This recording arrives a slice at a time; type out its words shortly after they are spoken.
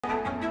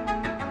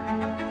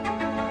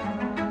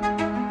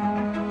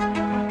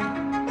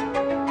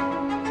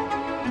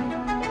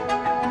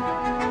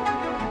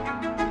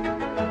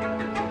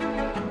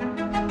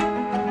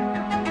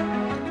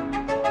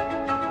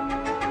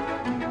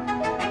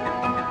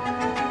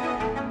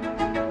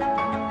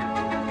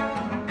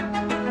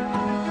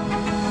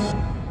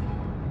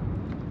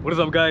What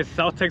is up, guys?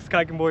 South Texas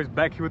Kayaking Boys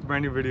back here with a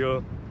brand new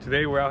video.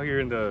 Today we're out here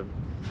in the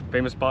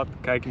famous spot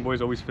Kayaking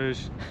Boys always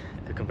fish,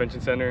 the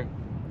convention center.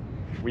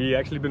 We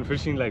actually been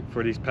fishing like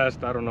for these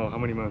past, I don't know how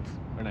many months,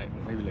 or not,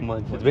 maybe like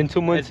months. It's been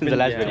 2 months since the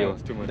last video.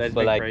 It's 2 months. That's But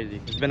been like, crazy.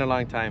 It's been a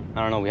long time.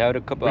 I don't know, we had a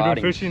couple we've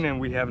outings. been fishing and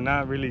we have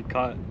not really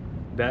caught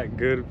that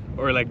good,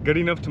 or like good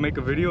enough to make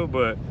a video.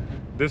 But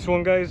this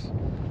one, guys,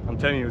 I'm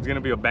telling you, it's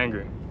gonna be a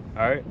banger.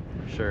 All right,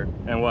 Sure.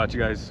 and watch,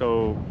 guys.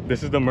 So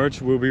this is the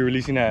merch we'll be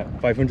releasing at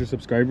 500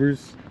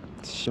 subscribers.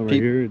 So right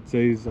here it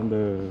says on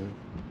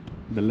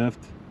the left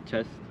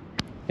Chest.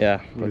 Yeah.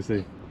 what does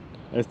it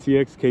say?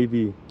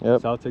 STXKB.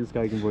 Yep. South Texas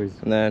Kayaking Boys.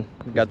 And then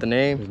we got the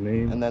name. His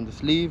name. And then the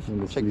sleeve.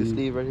 And the Check the sleeve.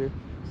 sleeve right here.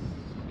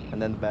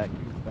 And then the back.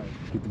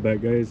 Get the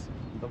back, guys.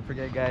 Don't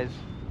forget, guys,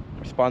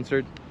 we're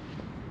sponsored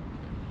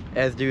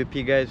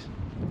SDVP, guys.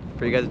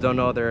 For you guys that don't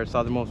know, they're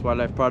Southernmost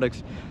Wildlife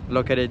Products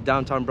located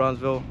downtown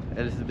Bronzeville,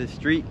 Elizabeth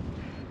Street.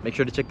 Make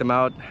sure to check them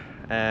out.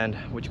 And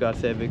what you got to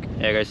say, Vic?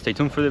 Yeah, guys, stay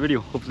tuned for the video.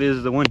 Hopefully this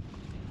is the one.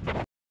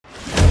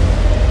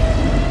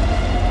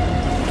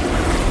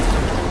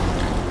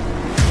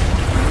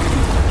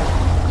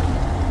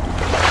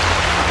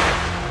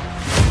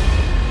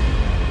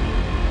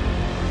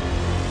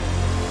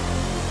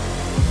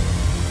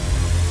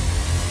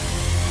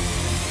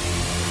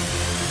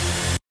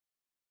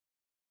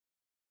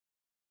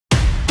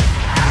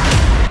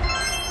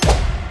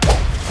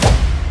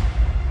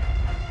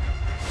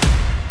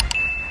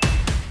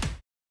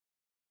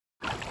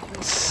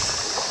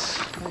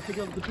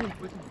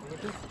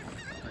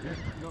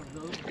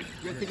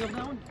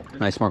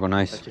 Nice, Marco,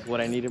 nice. That's just what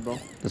I needed, bro.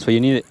 That's what you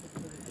needed.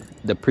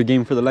 The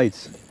pregame for the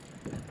lights.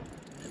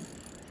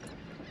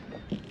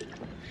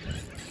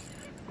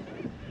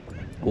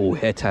 Oh,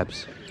 head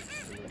taps.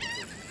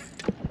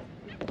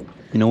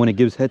 You know when it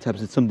gives head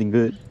taps, it's something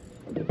good.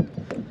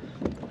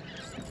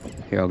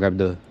 Here, I'll grab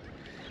the...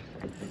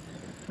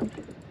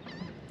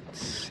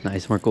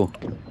 Nice, Marco.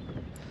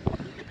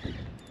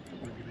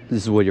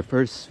 This is what, your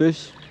first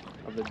fish?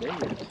 Of the day.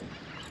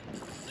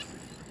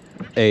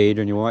 Hey,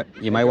 Adrian,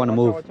 you might want to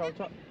move. Watch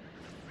out.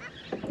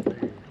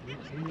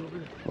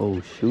 Oh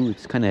shoot,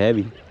 it's kind of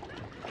heavy.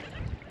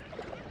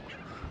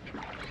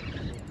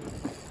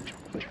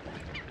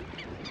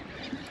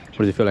 What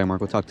does it feel like,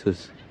 Marco? Talk to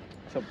us.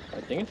 So,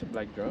 I think it's a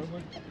black drum.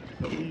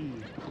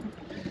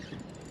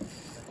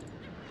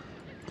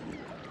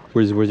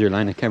 Where's your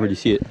line? I can't really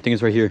see it. I think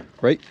it's right here,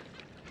 right?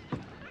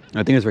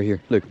 I think it's right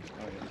here. Look.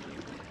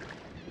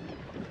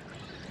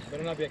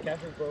 Better not be a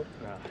catfish, bro.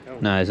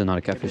 Nah, it's not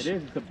a catfish. It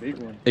is, it's a big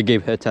one. It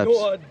gave head taps.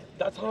 No,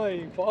 that's how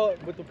I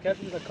fought with the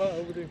catfish I caught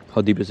over there.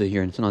 How deep is it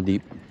here? It's not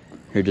deep.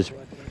 Here, just...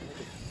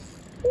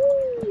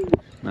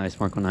 Nice,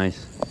 Marco,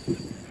 nice.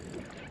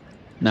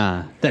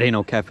 Nah, that ain't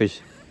no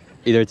catfish.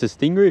 Either it's a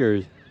stingray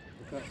or...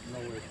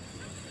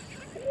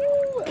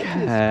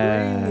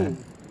 I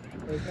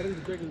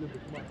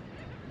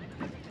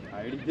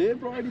already did,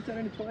 bro. I already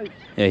said it twice.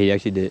 Yeah, he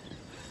actually did.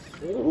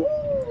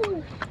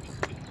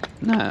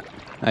 Nah,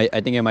 I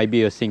think it might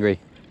be a stingray.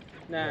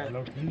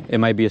 Nah. It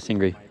might be a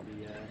stingray.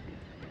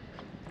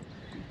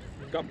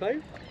 Got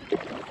players?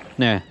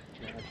 Nah.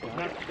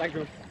 Black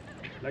drum.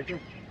 Black drum?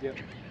 Yep.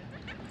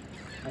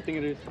 I think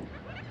it is.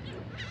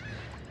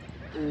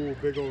 Ooh,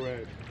 big ol'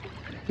 red.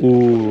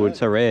 Ooh,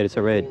 it's a red. It's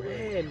a red.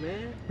 Red,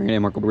 man. Bring it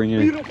in, Marco. Bring it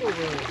in. Beautiful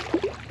red.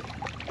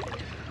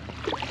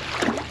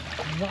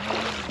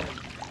 Wow.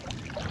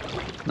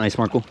 Nice,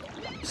 Marco.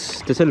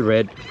 This is el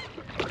red.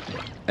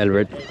 El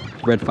red.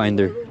 Red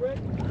finder.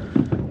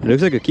 It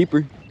looks like a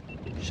keeper.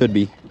 Should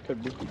be.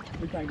 Could be.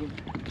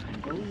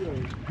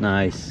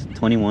 Nice.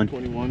 21.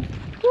 21. Pick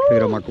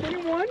it up, Marco.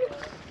 21?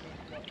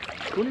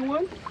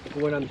 21?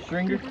 Going on the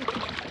stringer.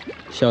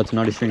 Shout out to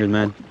Naughty Stringers,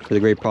 man, for the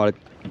great product.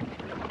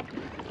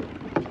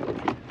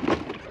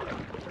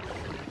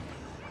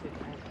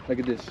 Look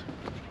at this.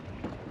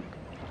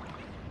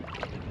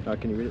 Oh,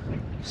 can you read it?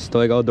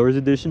 Stoic Outdoors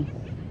Edition.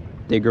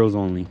 Day girls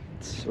only.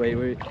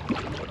 Wait.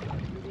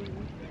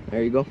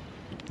 There you go.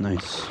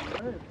 Nice.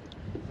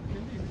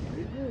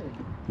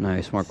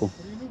 Nice, Marco.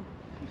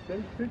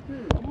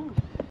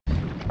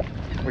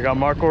 We got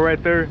Marco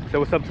right there. Say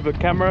what's up to the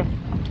camera.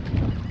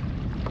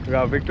 We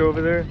got Victor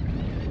over there.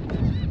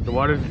 The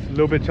water's a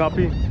little bit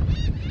choppy.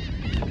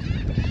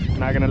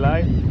 Not gonna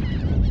lie.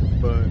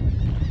 But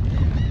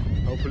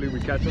hopefully we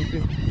catch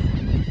something.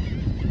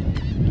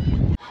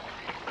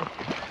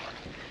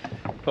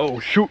 Oh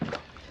shoot.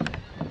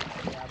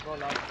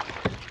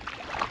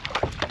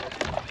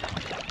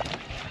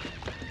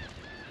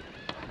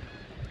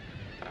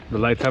 The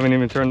lights haven't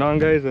even turned on,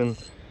 guys, and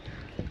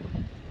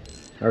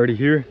already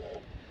here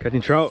catching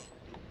trout.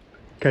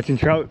 Catching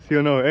trout. See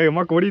or no? Hey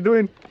Marco, what are you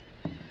doing?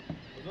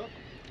 What's up?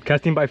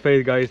 Casting by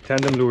faith, guys.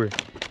 Tandem lure.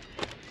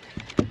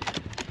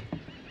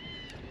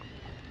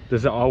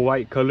 This is an all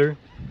white color.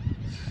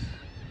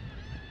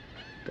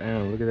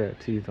 Damn, look at that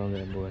teeth on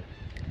that boy.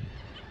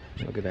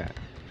 Look at that.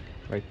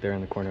 Right there in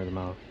the corner of the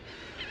mouth.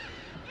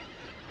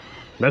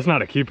 That's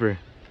not a keeper,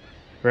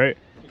 right?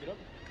 Pick it up.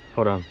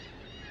 Hold on.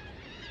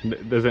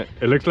 Doesn't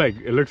it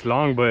looks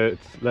long, but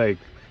it's like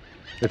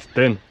it's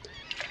thin.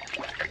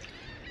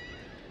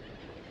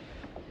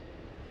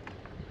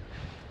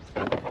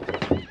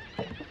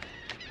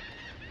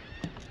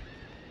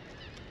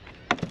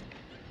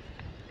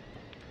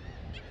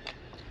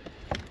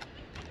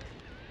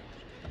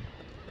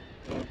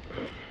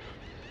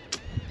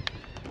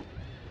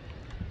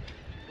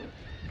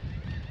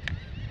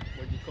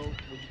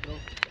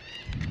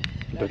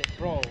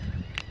 Bro,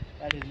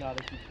 that is not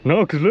a keeper.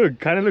 No, cause look,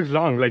 kind of looks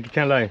long. Like you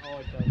can't lie. Oh,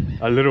 it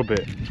does. A little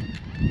bit.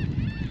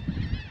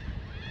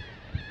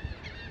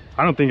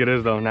 I don't think it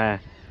is though. Nah.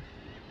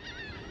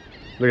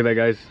 Look at that,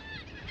 guys.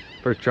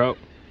 First trout.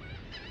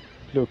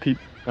 Little keep.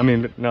 I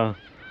mean, no.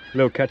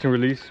 Little catch and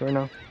release right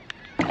now.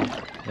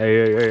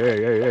 Hey, hey, hey, hey,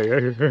 hey, hey,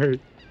 hey, hey.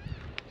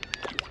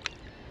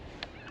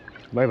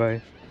 Bye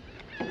bye.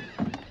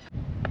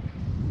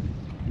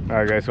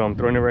 Alright guys, so I'm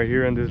throwing it right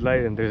here in this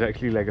light and there's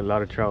actually like a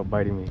lot of trout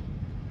biting me.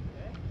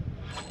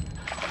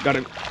 Got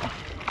him.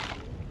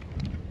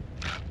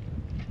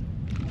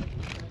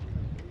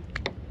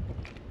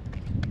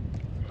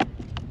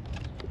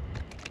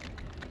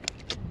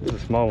 This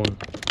is a small one.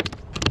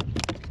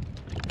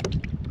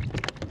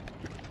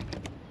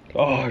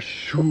 Oh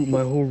shoot,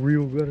 my whole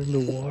reel got in the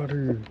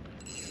water.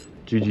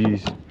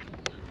 GG's.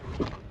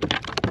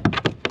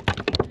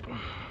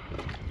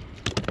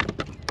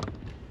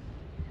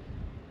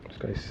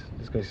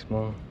 This guy's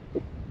small.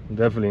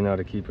 Definitely not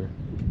a keeper.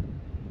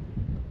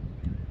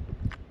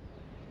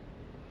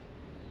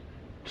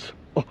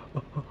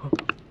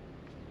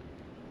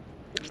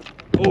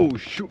 Oh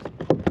shoot.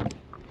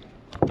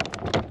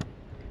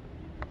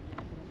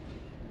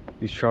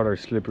 These trout are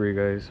slippery,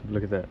 guys.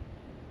 Look at that.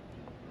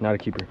 Not a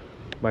keeper.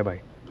 Bye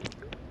bye.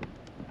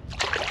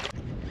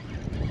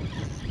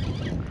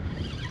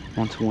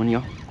 1-to-1,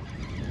 y'all.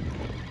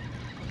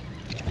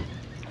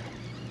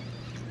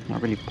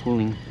 Not really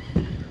pulling.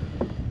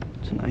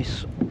 It's a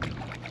nice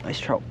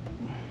trout.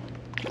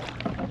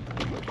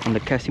 On the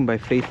Casting by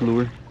Faith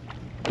lure.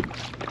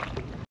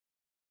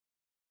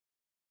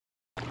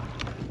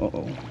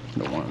 Uh-oh,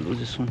 don't want to lose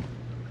this one.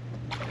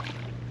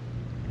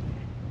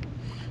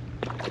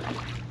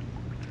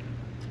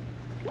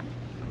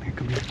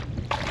 Come here.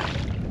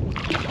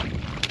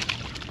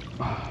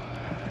 Oh,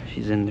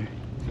 she's in there.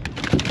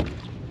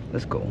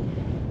 Let's go.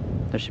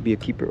 That should be a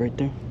keeper right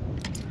there.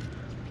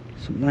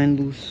 Some line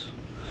loose.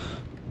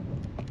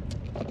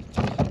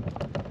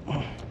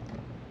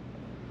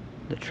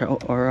 The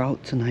trout are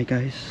out tonight,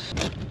 guys.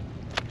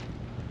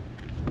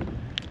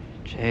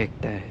 Check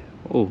that.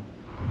 Oh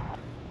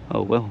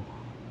well.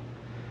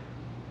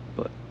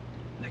 But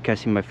the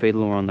Casting by Faith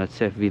lure on that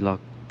SEF vlog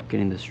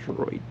getting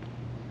destroyed.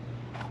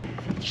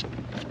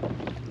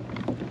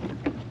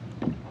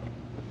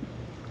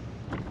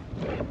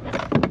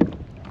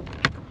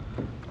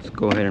 Let's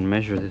go ahead and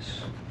measure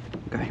this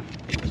guy.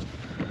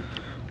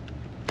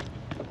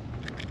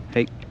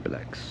 Hey,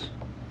 relax.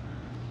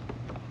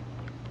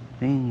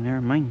 Dang,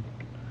 never mind.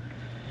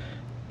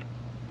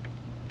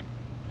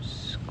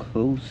 It's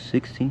close,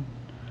 16.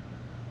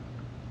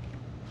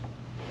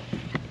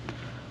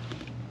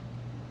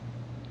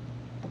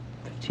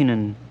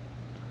 And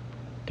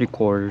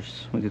 3/4,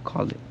 we could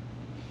call it.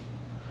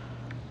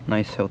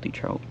 Nice healthy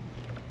trout.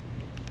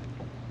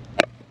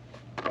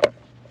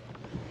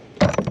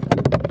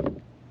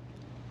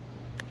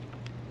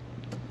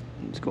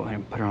 Let's go ahead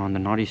and put her on the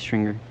naughty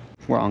stringer.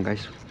 We're on,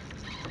 guys.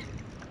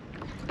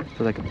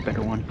 Feel like a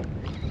better one.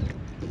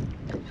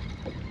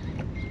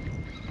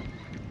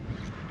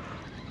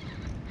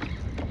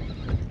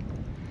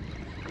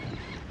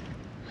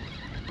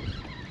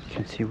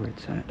 Can't see where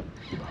it's at.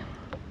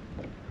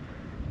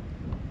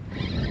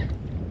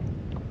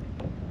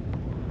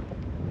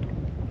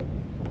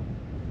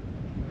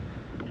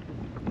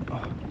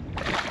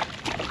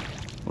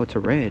 Oh, it's a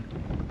red.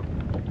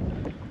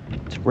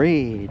 It's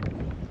red.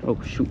 Oh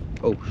shoot.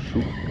 Oh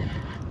shoot.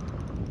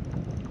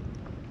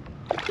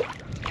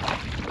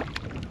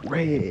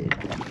 Red.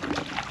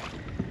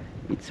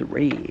 It's a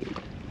red.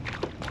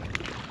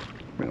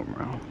 Bring them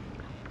around.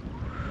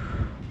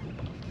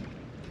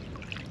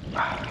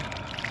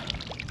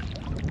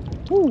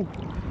 Woo.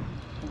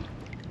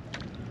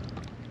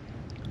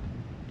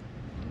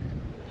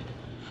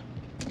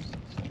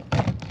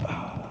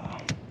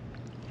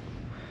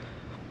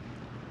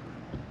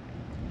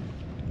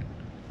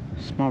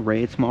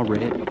 Small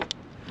red.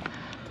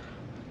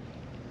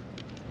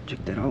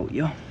 Check that out,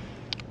 yo.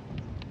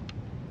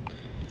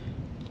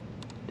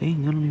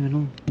 Dang, I don't even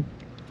know.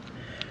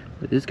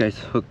 But this guy's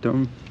hooked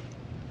on.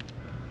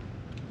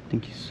 I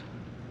think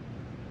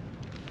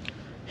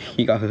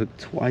he got hooked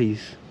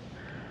twice.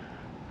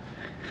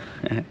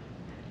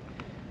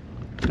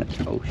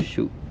 Oh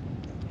shoot.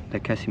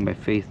 That Casting by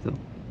Faith though.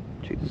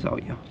 Check this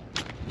out, yo.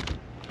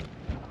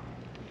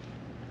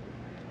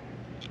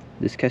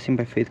 This Casting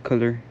by Faith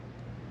color,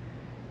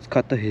 it's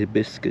got the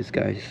hibiscus,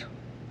 guys.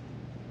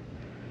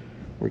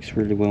 Works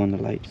really well on the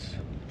lights.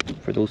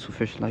 For those who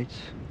fish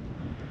lights.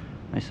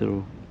 Nice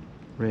little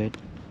red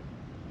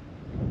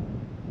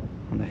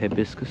on the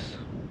hibiscus.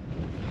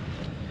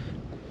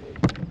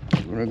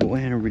 We're gonna go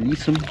ahead and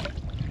release him.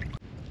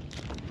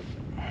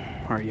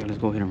 Alright, yeah, let's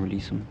go ahead and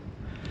release him.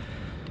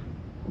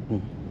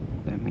 Oh,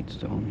 that meat's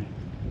still on me.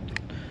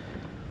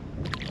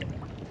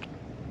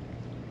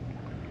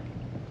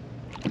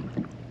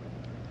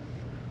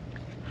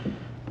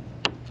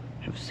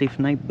 Have a safe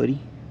night, buddy.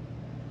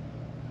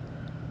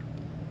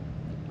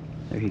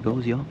 There he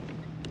goes, y'all.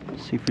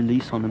 Safe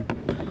release on him.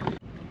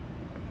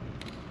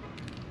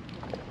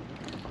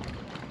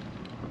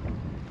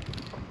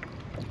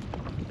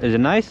 Is it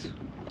nice?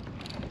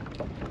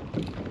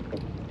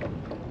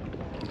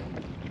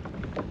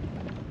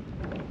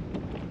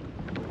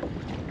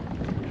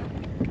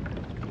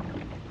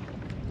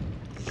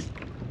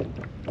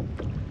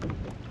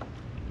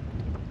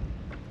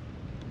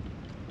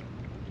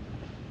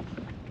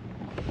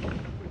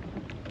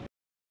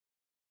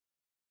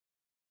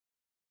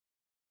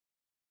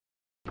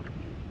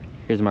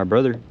 Here's my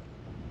brother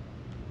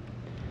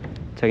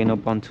taking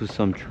up onto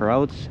some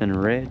trouts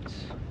and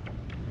reds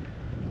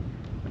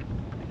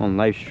on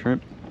live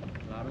shrimp.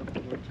 A lot of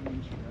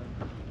 14-inch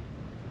trout.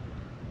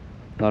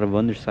 A lot of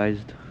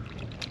undersized.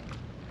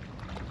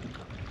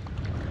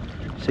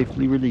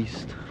 Safely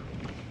released.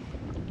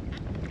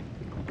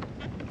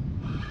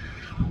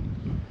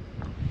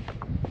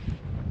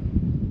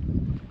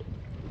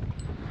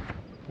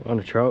 On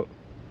a trout.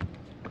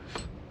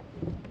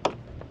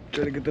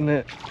 Try to get the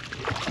net.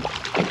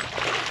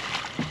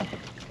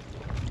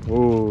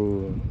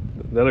 Whoa,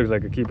 that looks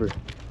like a keeper.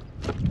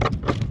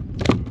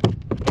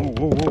 Whoa,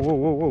 whoa, whoa, whoa,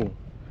 whoa, whoa.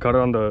 Caught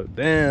it on the,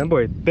 damn, that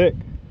boy thick.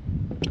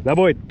 That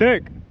boy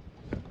thick.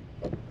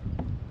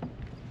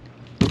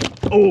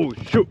 Oh,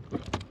 shoot.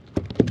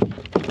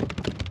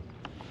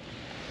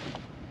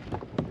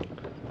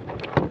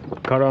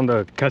 Caught on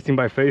the casting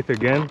by faith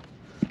again.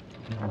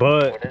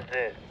 But What is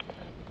it?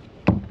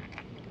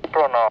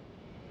 Pronoun.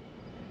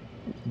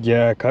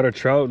 yeah, caught a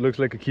trout, looks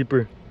like a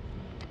keeper.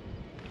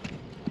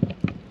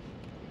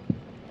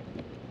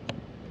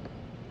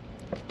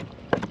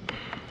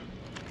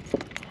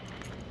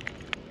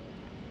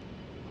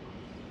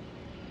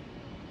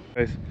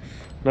 Guys,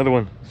 another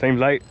one, same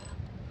light.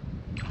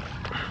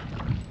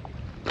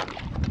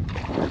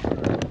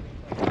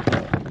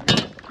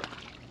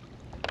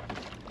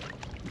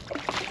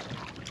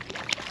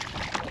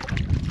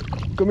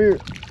 Come here.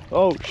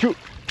 Oh, shoot.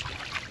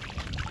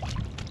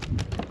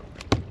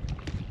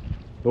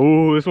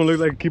 Oh, this one looks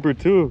like a keeper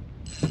too.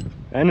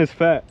 And it's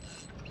fat.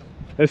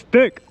 It's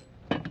thick.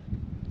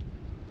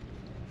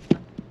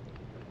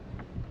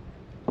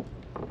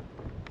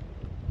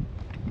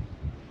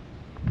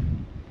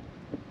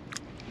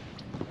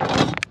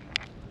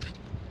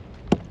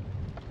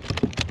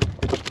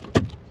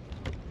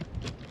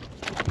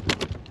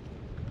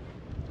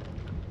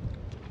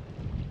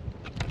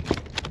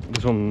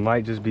 This one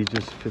might just be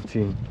just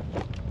 15.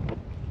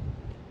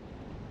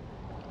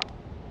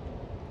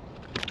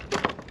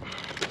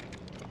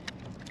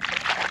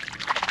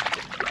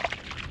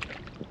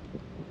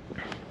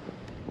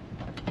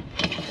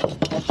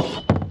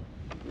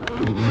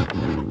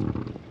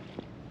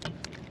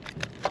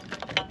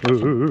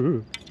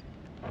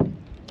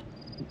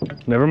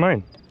 Never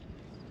mind.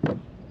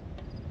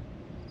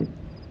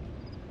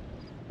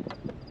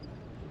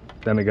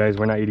 Damn it, guys,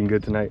 we're not eating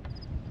good tonight.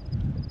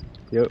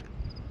 Yep.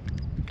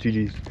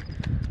 GG's.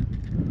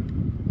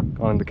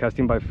 On the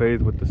casting by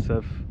faith with the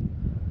SEF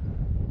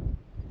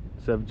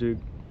JIGZ.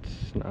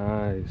 It's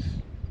nice.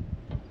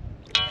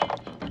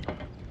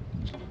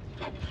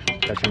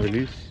 Catch and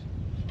release.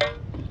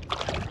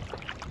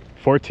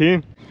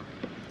 14.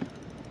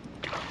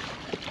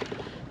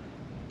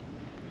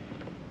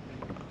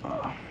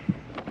 I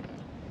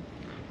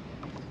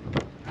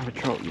have a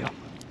trout, yeah.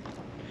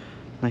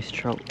 Nice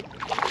trout.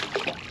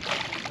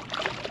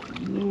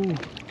 No.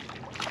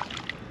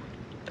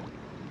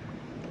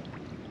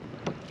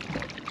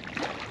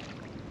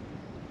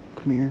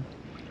 Come here.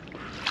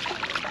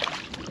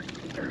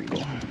 There we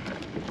go.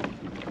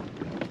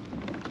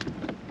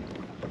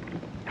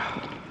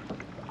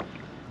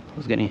 I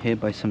was getting hit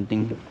by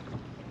something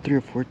 3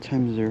 or 4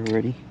 times there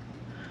already.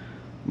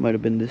 Might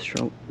have been this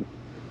trout.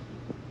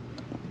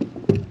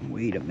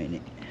 Wait a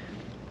minute.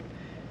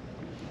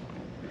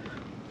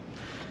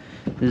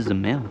 This is a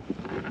male.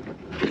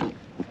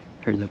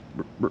 Heard the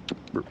burp, burp,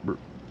 burp, burp.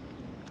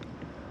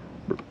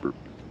 Burp, burp,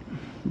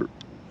 burp.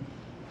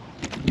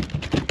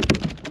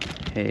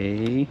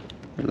 Hey,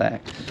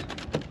 relax.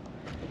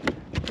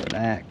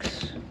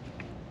 Relax.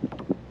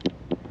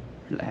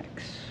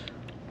 Relax.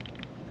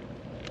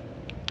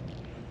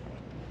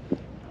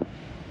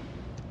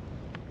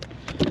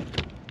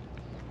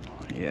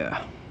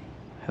 Yeah,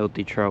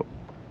 healthy trout.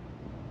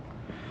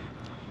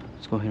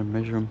 Let's go ahead and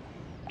measure them.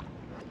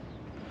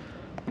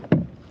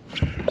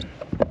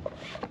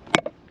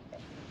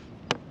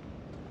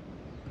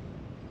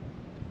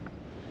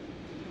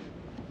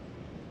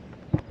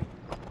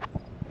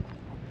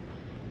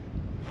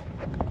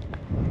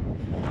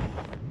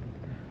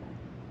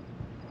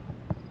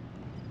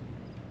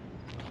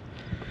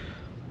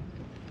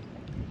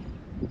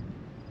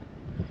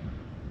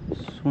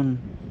 This one,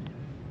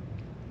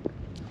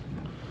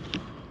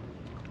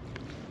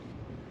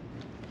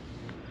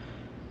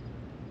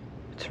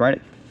 it's right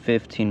at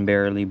 15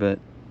 barely, but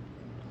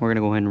we're gonna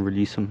go ahead and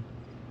release them.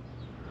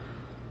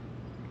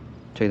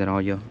 Check that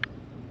out, yo.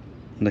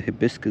 The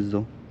hibiscus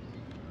though,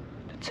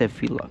 that's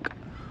heavy luck.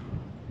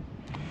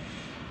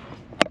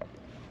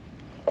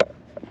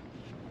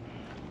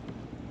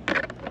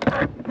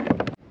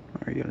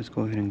 Alright, yo, let's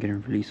go ahead and get a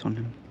release on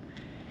him.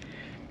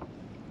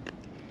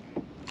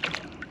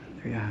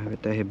 There you have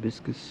it, that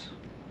hibiscus.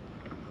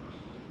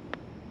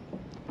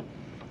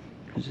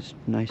 There's this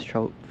nice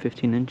trout,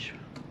 15-inch.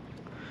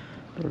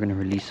 We're gonna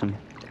release him.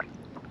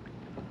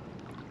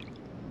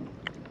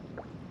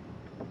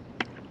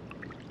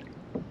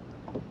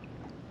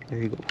 There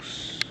he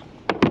goes.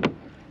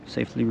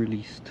 Safely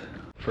released.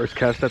 First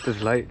cast at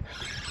this light.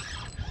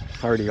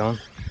 Already on.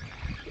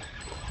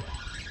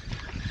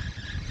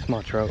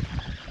 Small trout.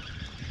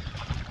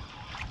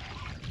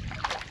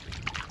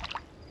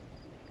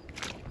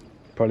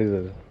 Probably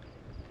the...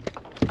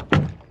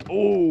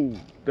 Oh!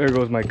 There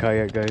goes my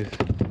kayak, guys.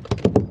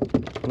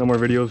 No more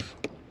videos.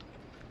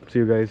 See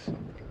you guys.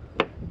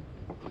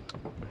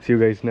 See you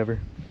guys never.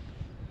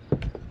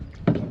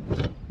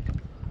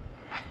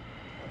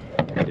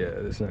 Yeah,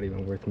 it's not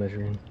even worth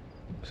measuring.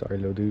 Sorry,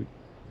 little dude.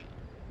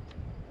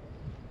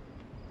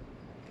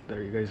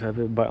 There you guys have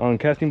it. On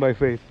casting by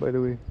faith, by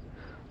the way.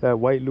 That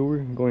white lure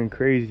going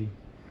crazy.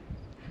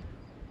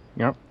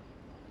 Yep.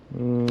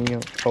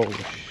 Yep. Oh,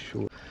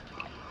 shoot.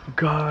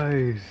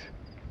 Guys.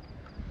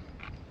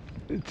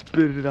 It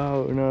spit it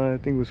out. No,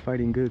 that thing was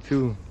fighting good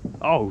too.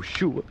 Oh,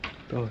 shoot. What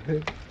the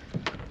heck?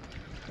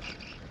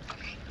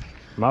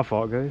 My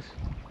fault, guys.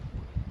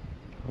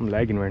 I'm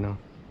lagging right now.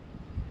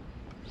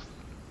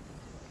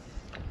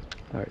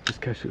 Alright,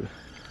 just catch it.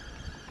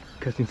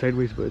 Casting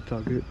sideways, but it's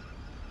all good.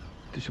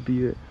 This should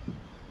be it.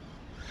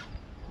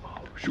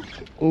 Oh, shoot.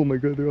 Oh my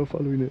god, they're all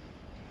following it.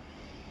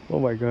 Oh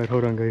my god,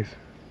 hold on, guys.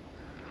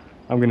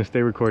 I'm gonna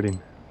stay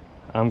recording.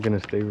 I'm gonna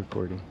stay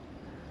recording.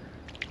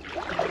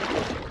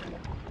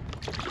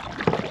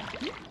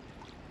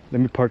 Let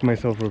me park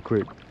myself real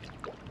quick.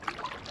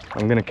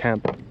 I'm gonna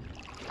camp.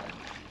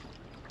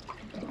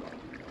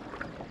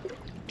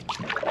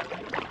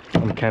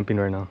 I'm camping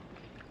right now.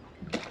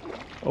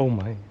 Oh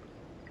my.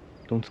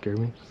 Don't scare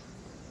me.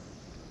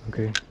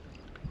 Okay.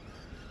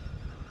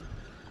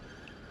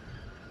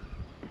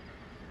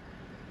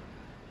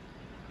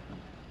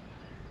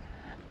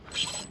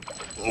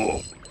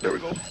 Oh, there we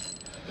go.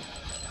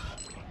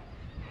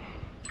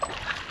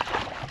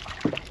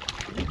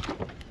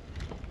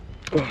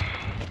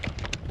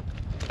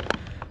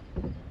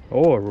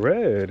 Oh,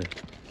 red.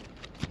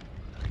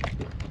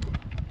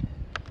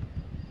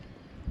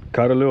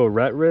 Caught a little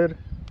rat red.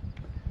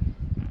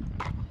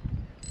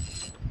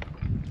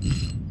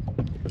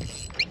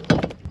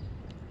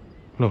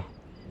 No.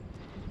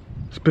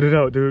 Spit it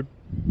out, dude.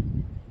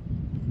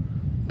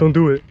 Don't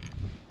do it.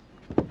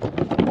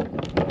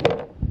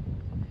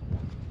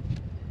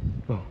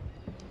 Oh.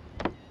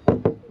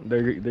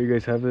 There you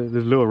guys have it.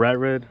 This little rat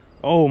red.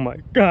 Oh my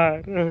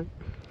god.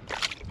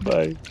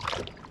 Bye.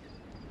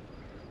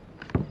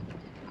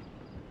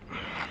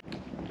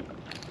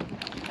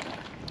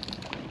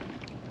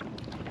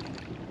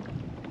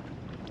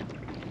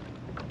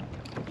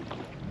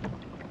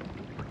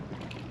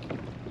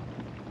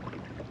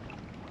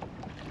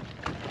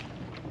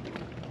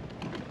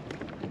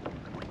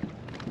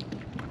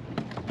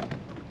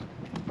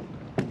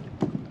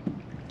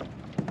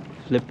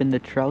 Flipping the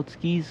trout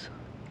skis.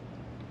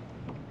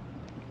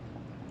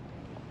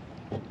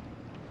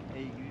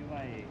 Hey, give me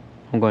my...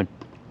 I'm going.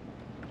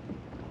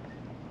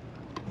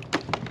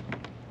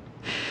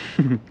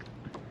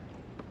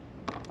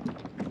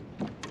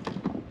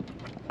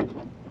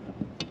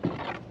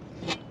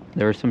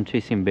 There was some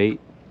chasing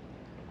bait.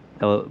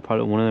 That was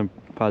probably one of them.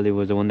 Probably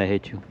was the one that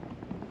hit you.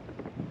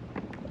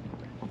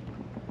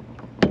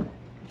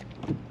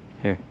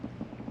 Here.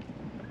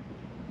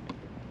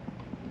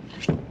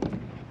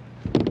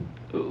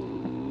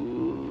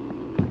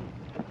 Ooh.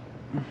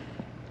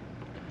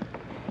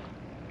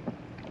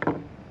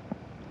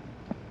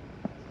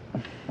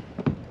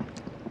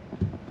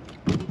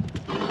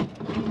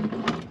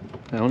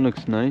 That one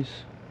looks nice.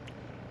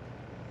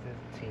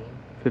 15.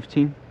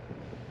 15?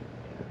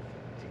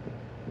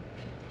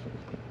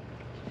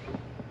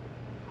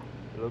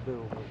 A little bit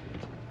over.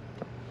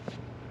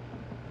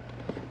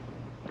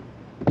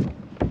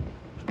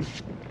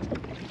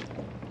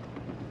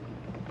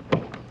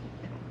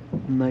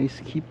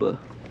 Nice keeper.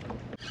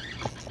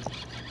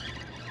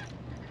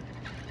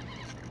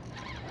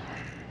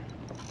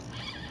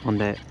 On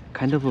that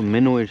kind of a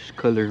minnowish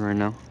color right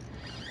now.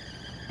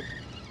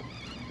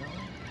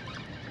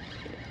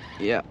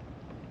 Yeah.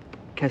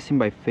 Casting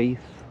by faith.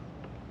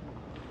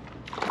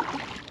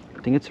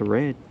 I think it's a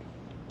red.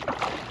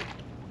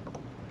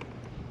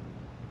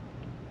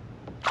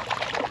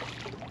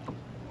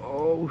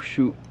 Oh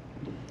shoot.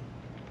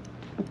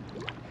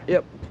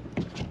 Yep.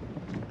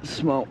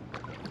 Small.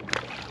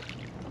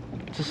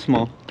 It's a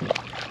small.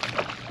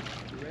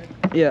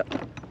 Yeah.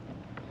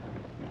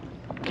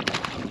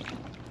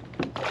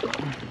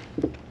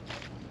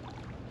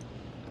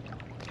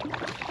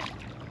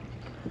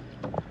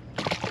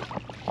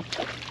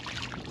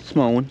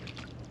 Small one.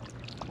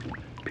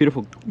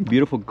 Beautiful,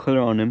 beautiful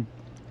color on him.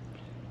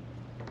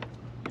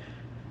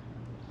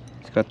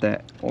 It's got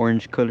that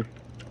orange color.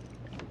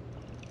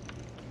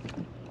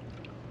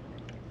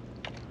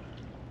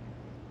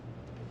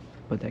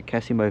 But that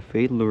casting by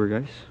faith lure,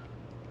 guys.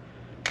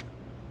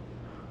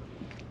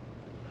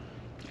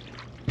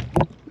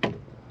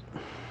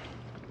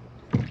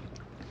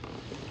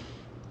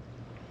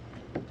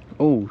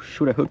 Oh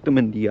shoot, I hooked him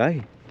in the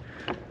eye.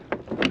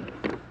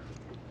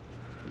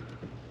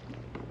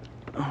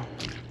 Oh.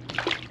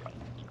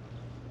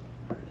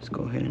 Let's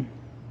go ahead and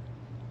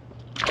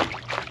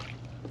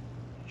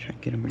try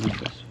and get him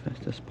released as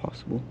fast as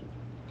possible.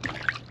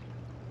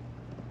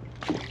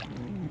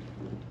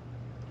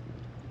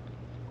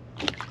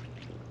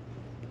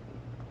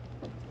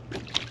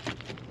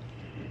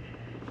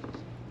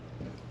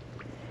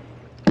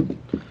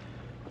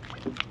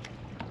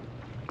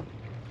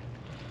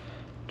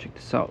 Check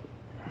this out.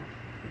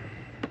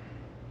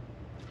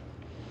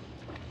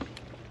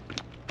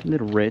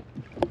 Little red.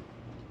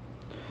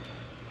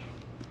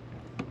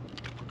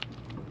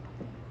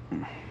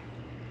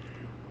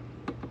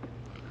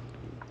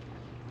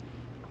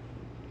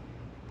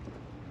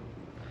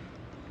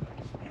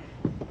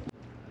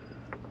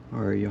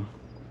 Alright, y'all.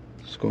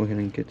 Let's go ahead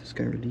and get this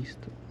guy released.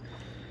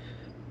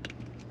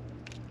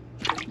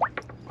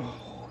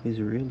 Oh, he's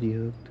really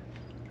hooked.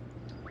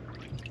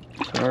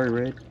 Sorry,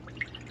 Red.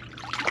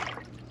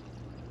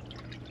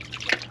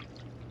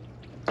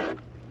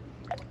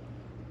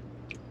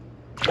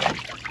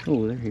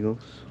 Oh, there he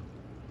goes.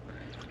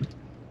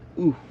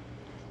 Ooh.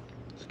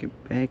 Let's get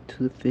back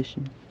to the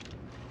fishing.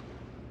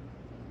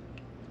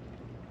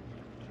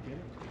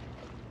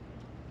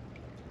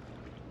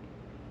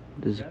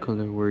 This is the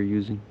color we're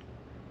using.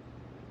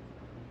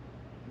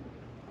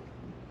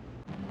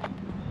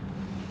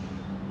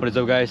 What is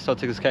up, guys?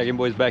 Celtics Kayak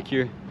boys back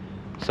here.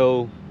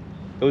 So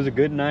it was a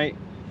good night.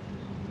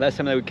 Last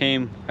time that we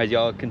came, as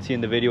y'all can see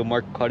in the video,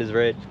 Mark caught his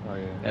red. Oh,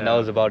 yeah. And that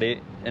was about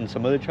it. And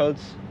some other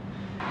trouts.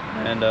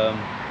 And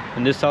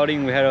in this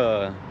outing we had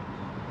a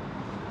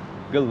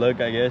good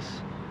luck, I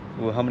guess.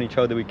 Well, how many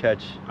trout did we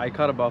catch? I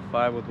caught about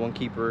 5 with 1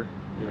 keeper.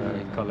 Yeah,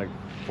 I caught like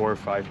 4 or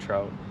 5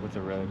 trout with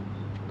a red.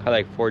 Caught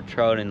like 4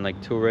 trout and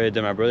like 2 reds,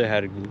 and my brother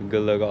had a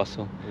good luck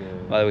also. Yeah.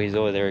 By the way, he's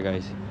over there,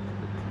 guys.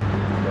 I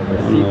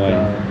don't know why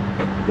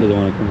he doesn't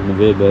want to come in the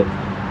vid, but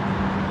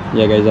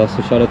yeah, guys.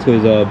 Also shout out to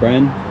his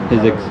brand, his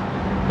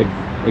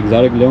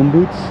exotic Leon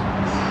boots.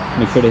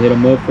 Make sure to hit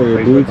him up for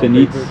your boots and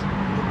eats.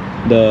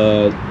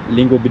 The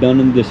link will be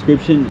down in the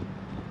description.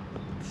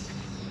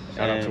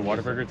 Shout out to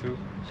Whataburger too.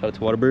 Shout out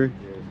to Whataburger.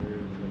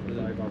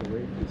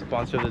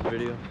 Sponsor this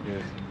video.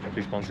 Yes,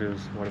 please sponsor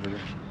us, Whataburger.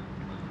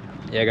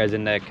 Yeah, guys,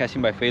 and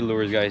Casting by Fade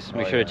lures, guys.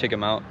 Make sure to check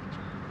them out.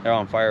 They're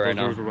on fire right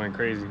now. Those lures were going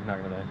crazy,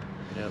 not gonna lie.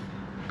 Yep.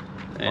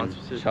 And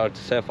shout out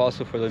to Seth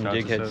also for the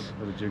jig heads.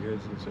 For the jig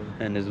heads and stuff.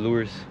 And his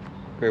lures.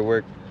 Great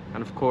work.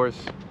 And of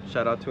course,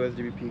 shout out to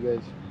SDBP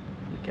guys.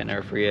 You can't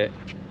never forget.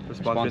 The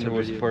Sponsor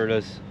who supported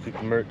us. Pick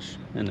the merch.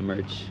 And the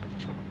merch.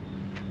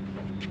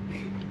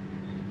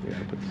 Yeah,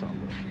 I put this on,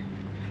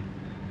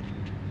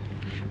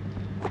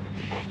 bro.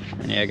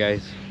 And yeah,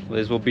 guys,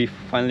 this will be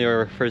finally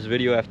our first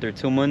video after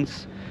 2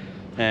 months.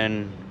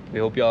 And we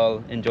hope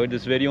y'all enjoyed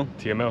this video.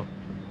 TML.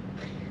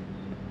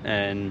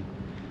 And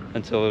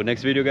until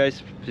next video,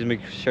 guys, please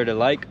make sure to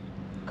like,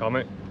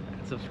 comment,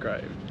 and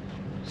subscribe.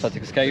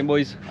 Celtics Kayak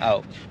boys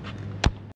out.